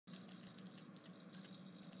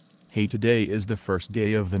Hey, today is the first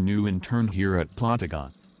day of the new intern here at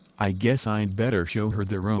Plotagon. I guess I'd better show her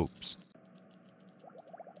the ropes.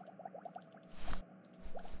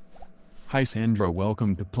 Hi Sandra,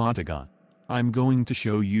 welcome to Plotagon. I'm going to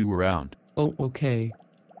show you around. Oh, okay.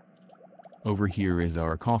 Over here is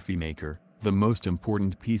our coffee maker, the most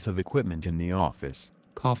important piece of equipment in the office.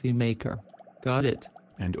 Coffee maker. Got it.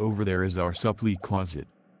 And over there is our supply closet.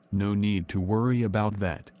 No need to worry about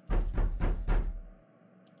that.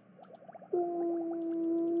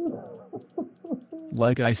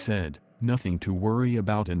 Like I said, nothing to worry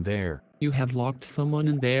about in there. You have locked someone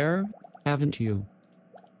in there, haven't you?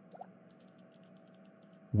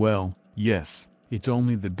 Well, yes, it's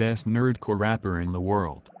only the best nerdcore rapper in the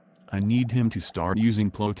world. I need him to start using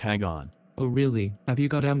Plotagon. Oh really? Have you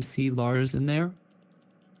got MC Lars in there?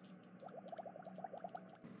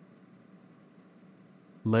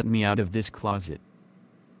 Let me out of this closet.